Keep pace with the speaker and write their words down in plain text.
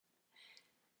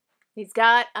He's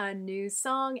got a new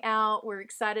song out. We're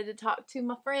excited to talk to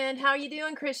my friend. How are you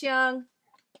doing, Chris Young?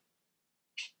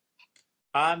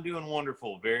 I'm doing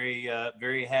wonderful. Very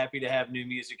happy to have new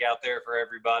music out there for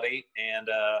everybody, and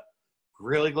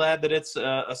really glad that it's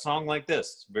a song like this.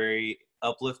 It's very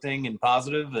uplifting and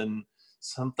positive, and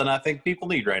something I think people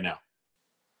need right now.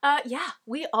 Yeah,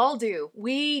 we all do.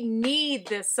 We need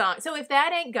this song. So if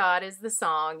That Ain't God is the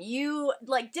song, you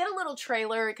like did a little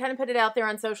trailer, kind of put it out there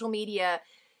on social media.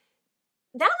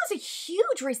 That was a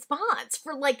huge response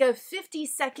for like a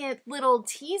 50-second little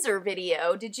teaser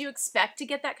video. Did you expect to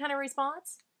get that kind of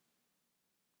response?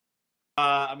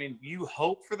 I mean, you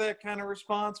hope for that kind of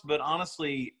response, but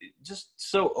honestly, just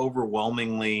so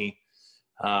overwhelmingly,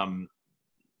 um,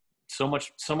 so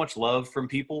much love from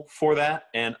people for that,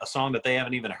 and a song that they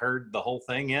haven't even heard the whole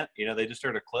thing yet. You know, they just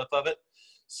heard a clip of it,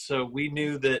 so we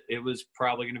knew that it was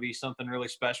probably going to be something really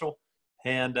special.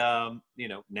 And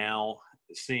now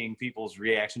seeing people's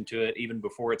reaction to it, even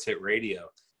before it's hit radio,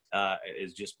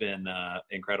 has just been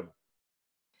incredible.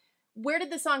 Where did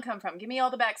the song come from? Give me all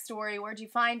the backstory. Where'd you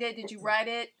find it? Did you write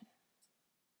it?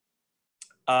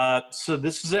 So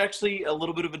this is actually a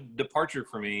little bit of a departure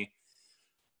for me.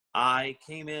 I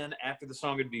came in after the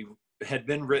song had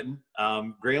been written.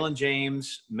 Graylin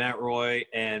James, Matt Roy,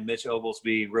 and Mitch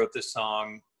Oglesby wrote this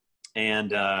song,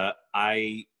 and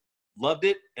I loved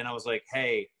it. And I was like,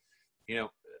 hey,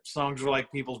 songs are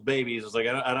like people's babies. I was like,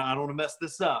 I don't want to mess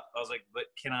this up. I was like, but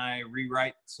can I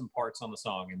rewrite some parts on the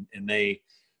song? And they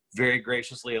very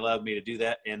graciously allowed me to do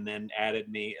that, and then added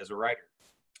me as a writer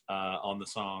on the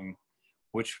song,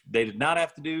 which they did not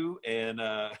have to do, and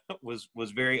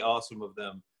was very awesome of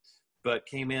them. But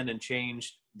came in and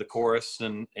changed the chorus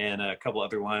and a couple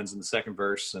other lines in the second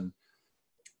verse, and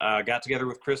got together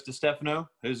with Chris DiStefano,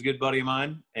 who's a good buddy of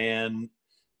mine, and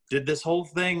did this whole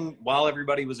thing while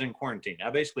everybody was in quarantine. I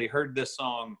basically heard this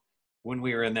song when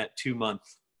we were in that 2-month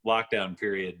lockdown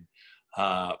period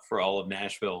for all of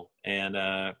Nashville, and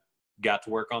got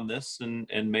to work on this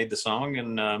and made the song,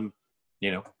 and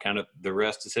kind of the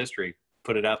rest is history.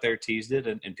 Put it out there, teased it,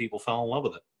 and people fell in love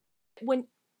with it.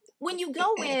 When you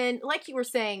go in, like you were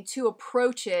saying, to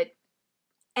approach it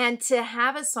and to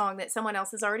have a song that someone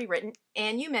else has already written,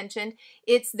 and you mentioned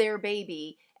it's their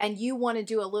baby, and you want to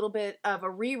do a little bit of a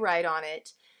rewrite on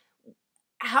it,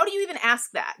 how do you even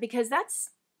ask that? Because that's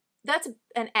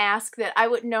an ask that I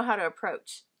wouldn't know how to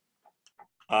approach.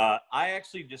 I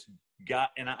actually just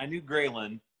and I knew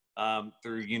Graylin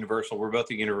through Universal. We're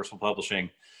both at Universal Publishing.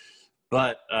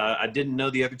 But I didn't know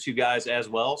the other two guys as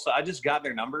well. So I just got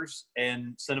their numbers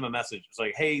and sent them a message. It's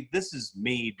like, hey, this is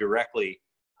me directly.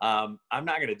 I'm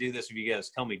not going to do this if you guys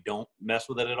tell me don't mess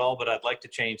with it at all, but I'd like to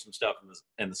change some stuff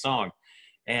in the song.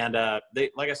 And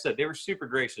they, like I said, they were super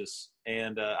gracious.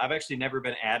 And I've actually never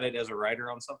been added as a writer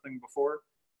on something before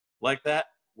like that,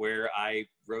 where I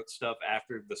wrote stuff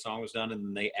after the song was done and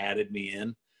then they added me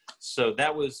in. So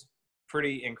that was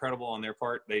pretty incredible on their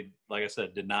part. They, like I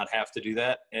said, did not have to do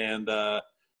that, and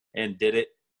did it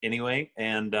anyway.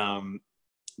 And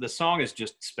the song is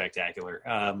just spectacular.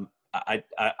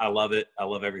 I love it. I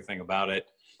love everything about it.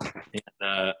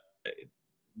 And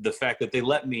the fact that they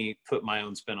let me put my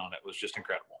own spin on it was just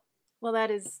incredible. Well,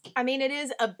 it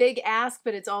is a big ask,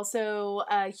 but it's also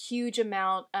a huge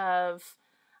amount of,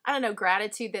 I don't know,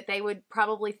 gratitude that they would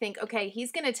probably think, okay,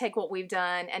 he's going to take what we've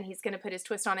done and he's going to put his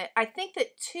twist on it. I think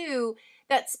that too,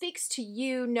 that speaks to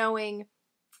you knowing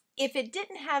if it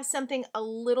didn't have something a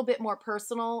little bit more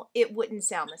personal, it wouldn't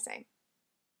sound the same.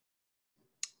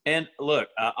 And look,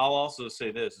 I'll also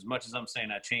say this, as much as I'm saying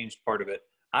I changed part of it,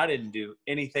 I didn't do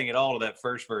anything at all to that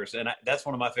first verse. And that's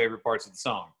one of my favorite parts of the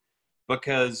song,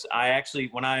 because I actually,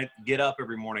 when I get up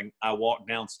every morning, I walk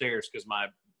downstairs because my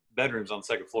bedroom's on the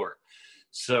second floor.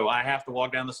 So I have to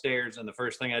walk down the stairs, and the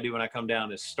first thing I do when I come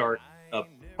down is start a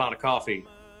pot of coffee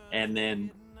and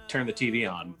then turn the TV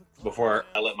on before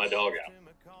I let my dog out.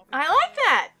 I like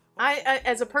that. I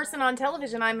as a person on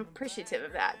television, I'm appreciative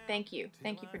of that. Thank you.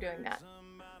 Thank you for doing that.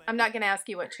 I'm not going to ask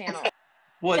you what channel.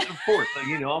 Well, of course,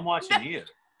 I'm watching you.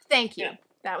 Thank you.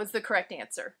 That was the correct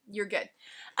answer. You're good.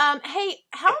 Hey,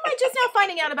 how am I just now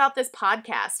finding out about this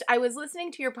podcast? I was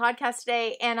listening to your podcast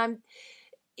today, and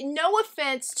no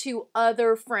offense to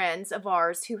other friends of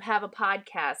ours who have a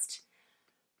podcast,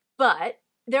 but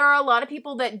there are a lot of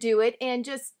people that do it and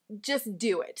just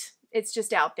do it. It's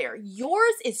just out there.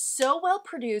 Yours is so well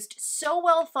produced, so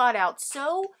well thought out,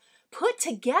 so put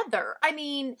together. I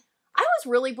mean, I was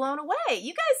really blown away.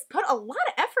 You guys put a lot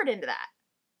of effort into that.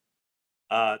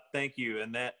 Thank you.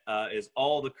 And that is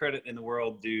all the credit in the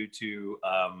world due to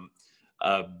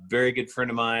a very good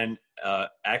friend of mine,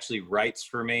 actually writes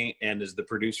for me and is the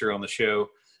producer on the show,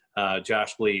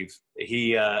 Josh Cleve.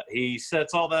 He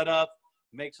sets all that up,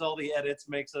 makes all the edits,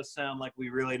 makes us sound like we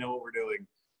really know what we're doing.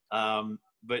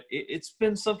 But it's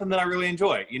been something that I really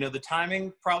enjoy. You know, the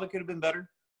timing probably could have been better.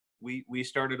 We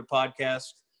started a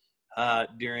podcast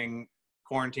during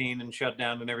quarantine and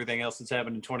shutdown and everything else that's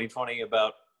happened in 2020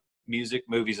 about music,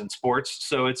 movies, and sports.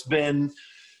 So it's been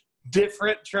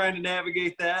different trying to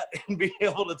navigate that and be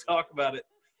able to talk about it.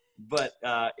 But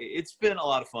it's been a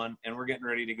lot of fun, and we're getting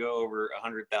ready to go over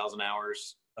 100,000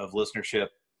 hours of listenership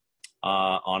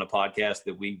on a podcast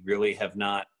that we really have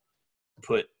not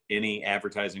put any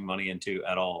advertising money into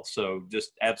at all. So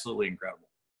just absolutely incredible.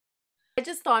 I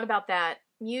just thought about that.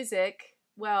 Music,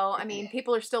 well, I mean,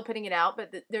 people are still putting it out,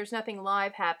 but there's nothing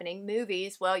live happening.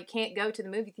 Movies, well, you can't go to the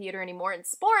movie theater anymore, and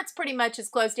sports pretty much is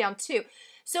closed down too.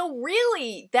 So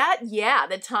really,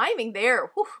 the timing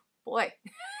there, whew, boy.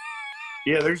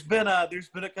 Yeah, there's been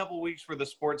a couple of weeks where the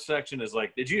sports section is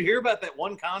like, did you hear about that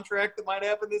one contract that might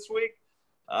happen this week?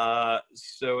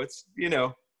 So it's, you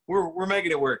know, we're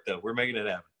making it work though. We're making it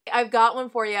happen. I've got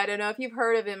one for you. I don't know if you've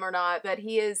heard of him or not, but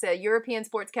he is a European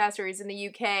sportscaster. He's in the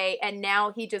UK, and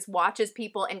now he just watches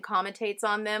people and commentates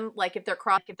on them, like if they're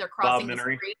crossing the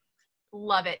street.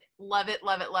 Love it, love it,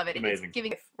 love it, love it. Amazing. It's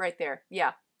giving right there.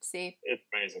 Yeah. See, it's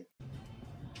amazing.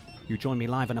 You join me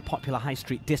live in a popular high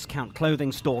street discount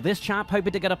clothing store. This chap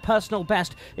hoping to get a personal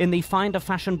best in the Find a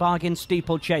Fashion Bargain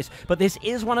steeplechase. But this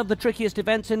is one of the trickiest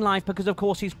events in life because, of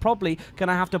course, he's probably going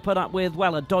to have to put up with,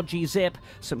 well, a dodgy zip,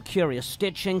 some curious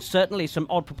stitching, certainly some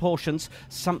odd proportions,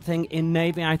 something in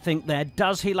navy, I think, there.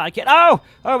 Does he like it? Oh,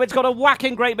 it's got a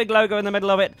whacking great big logo in the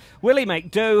middle of it. Will he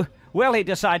make do? Will he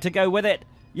decide to go with it?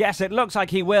 Yes, it looks like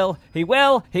he will. He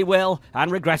will,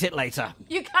 and regret it later.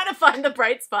 You gotta find the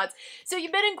bright spots. So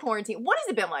you've been in quarantine. What has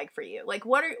it been like for you? Like,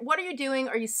 what are you doing?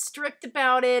 Are you strict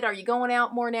about it? Are you going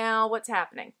out more now? What's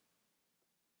happening?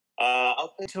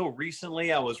 Up until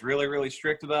recently, I was really, really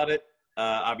strict about it.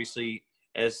 Obviously,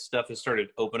 as stuff has started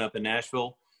to open up in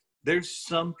Nashville, there's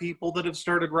some people that have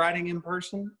started writing in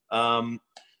person. I'm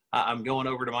going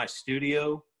over to my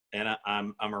studio, and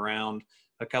I'm around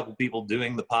a couple people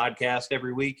doing the podcast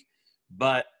every week.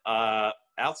 But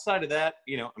outside of that,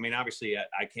 you know, I mean, obviously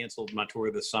I canceled my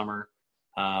tour this summer.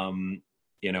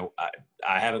 You know,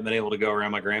 I haven't been able to go around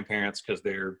my grandparents because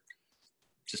they're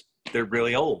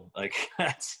really old. Like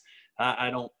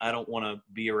I don't want to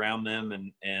be around them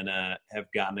and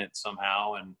have gotten it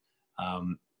somehow. And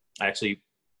I actually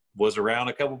was around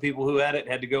a couple people who had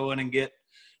to go in and get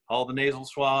all the nasal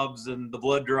swabs and the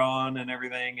blood drawn and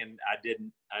everything. And I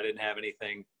didn't have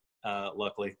anything,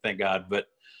 luckily, thank God. But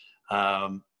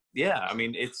yeah, I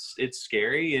mean, it's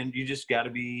scary, and you just got to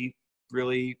be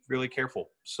really, really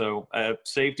careful. So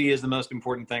safety is the most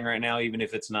important thing right now, even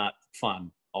if it's not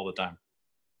fun all the time.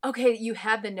 Okay, you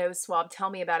had the nose swab. Tell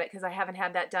me about it, because I haven't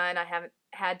had that done. I haven't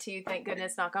had to, thank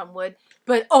goodness, knock on wood.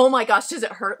 But oh my gosh, does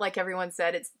it hurt? Like everyone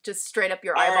said, it's just straight up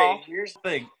your eyeball. All right, here's the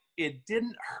thing. It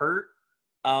didn't hurt.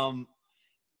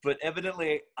 But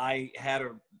evidently I had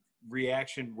a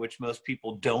reaction which most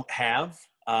people don't have,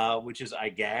 which is I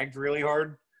gagged really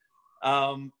hard.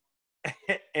 And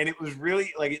it was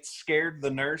really like, it scared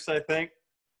the nurse, I think,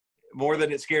 more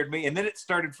than it scared me. And then it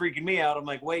started freaking me out. I'm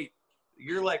like, wait,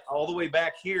 you're like all the way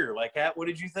back here. Like, what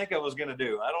did you think I was going to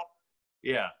do?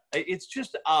 Yeah, it's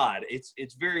just odd.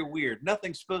 It's very weird.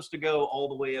 Nothing's supposed to go all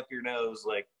the way up your nose,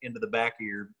 like into the back of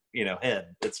your,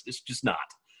 head. It's just not.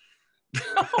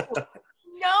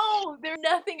 No, there's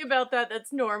nothing about that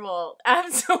that's normal.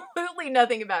 Absolutely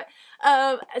nothing about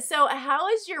it. So how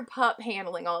is your pup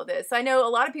handling all of this? I know a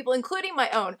lot of people, including my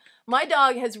own. My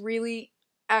dog has really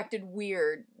acted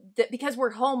weird because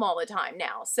we're home all the time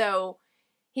now. So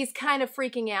he's kind of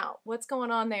freaking out. What's going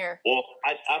on there? Well,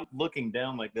 I'm looking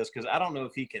down like this because I don't know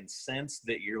if he can sense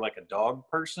that you're like a dog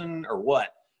person or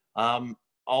what.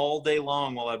 All day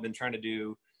long while I've been trying to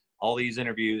do all these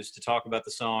interviews to talk about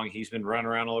the song, he's been running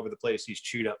around all over the place. He's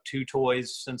chewed up 2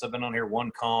 toys since I've been on here.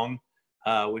 One Kong,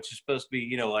 which is supposed to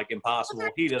be, like impossible.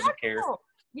 He doesn't care.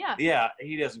 Yeah,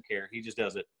 he doesn't care. He just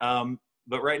does it.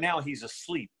 But right now he's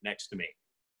asleep next to me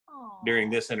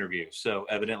during this interview. So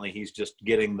evidently he's just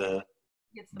getting the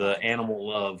animal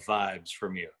love vibes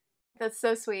from you. That's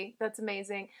so sweet. That's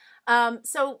amazing.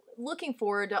 So looking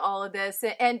forward to all of this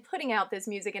and putting out this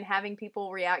music and having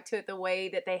people react to it the way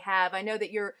that they have. I know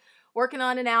that you're working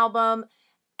on an album.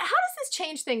 How does this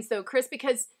change things though, Chris?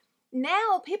 Because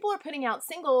now people are putting out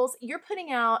singles. You're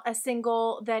putting out a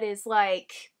single that is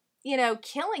like,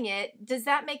 killing it. Does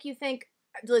that make you think,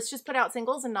 let's just put out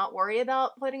singles and not worry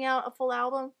about putting out a full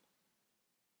album?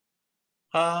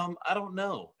 I don't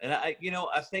know. And I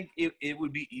think it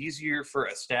would be easier for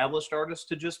established artists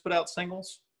to just put out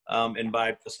singles. And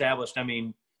by established, I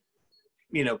mean,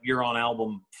 you're on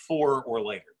album 4 or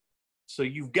later. So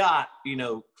you've got,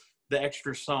 the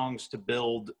extra songs to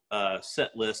build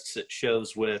set lists at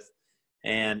shows with.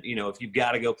 And, if you've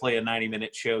got to go play a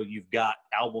 90-minute show, you've got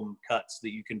album cuts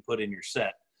that you can put in your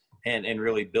set and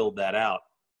really build that out.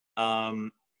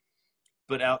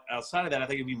 But outside of that, I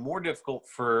think it'd be more difficult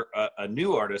for a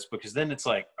new artist, because then it's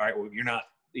like, all right, well, you're not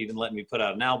even letting me put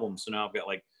out an album. So now I've got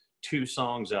like 2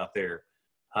 songs out there.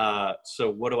 So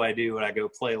what do I do when I go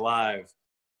play live?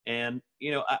 And,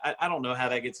 I don't know how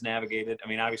that gets navigated. I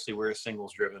mean, obviously we're a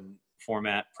singles driven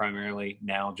format primarily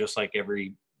now, just like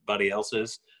everybody else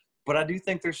is, but I do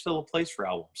think there's still a place for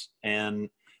albums. And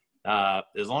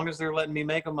as long as they're letting me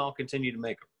make them, I'll continue to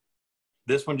make them.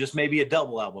 This one just may be a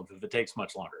double album if it takes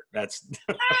much longer. That's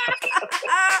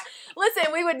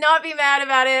Listen, we would not be mad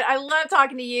about it. I love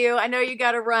talking to you. I know you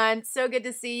got to run. So good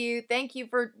to see you. Thank you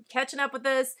for catching up with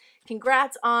us.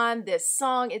 Congrats on this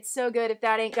song. It's so good, If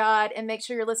That Ain't God. And make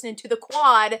sure you're listening to The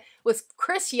Quad with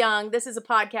Chris Young. This is a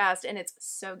podcast, and it's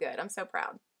so good. I'm so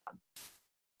proud.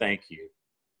 Thank you.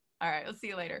 All right. We'll see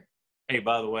you later. Hey,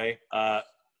 by the way, I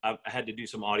had to do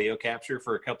some audio capture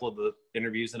for a couple of the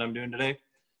interviews that I'm doing today.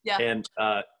 Yeah. And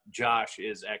Josh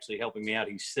is actually helping me out.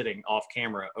 He's sitting off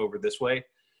camera over this way.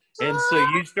 And so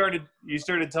you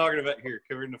started talking about, here,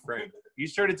 cover in the frame. You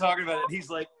started talking about it. He's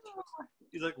like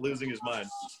losing his mind.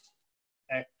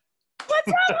 Hey. What's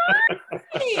up,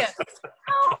 Marty?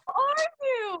 How are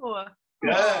you?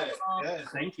 Good.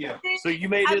 Thank you. So you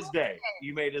made his day.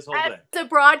 You made his whole day. As a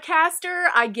broadcaster,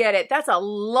 I get it. That's a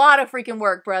lot of freaking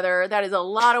work, brother. That is a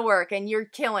lot of work, and you're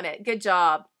killing it. Good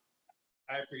job.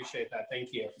 I appreciate that.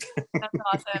 Thank you. That's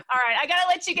awesome. All right. I got to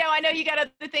let you go. I know you got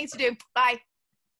other things to do. Bye.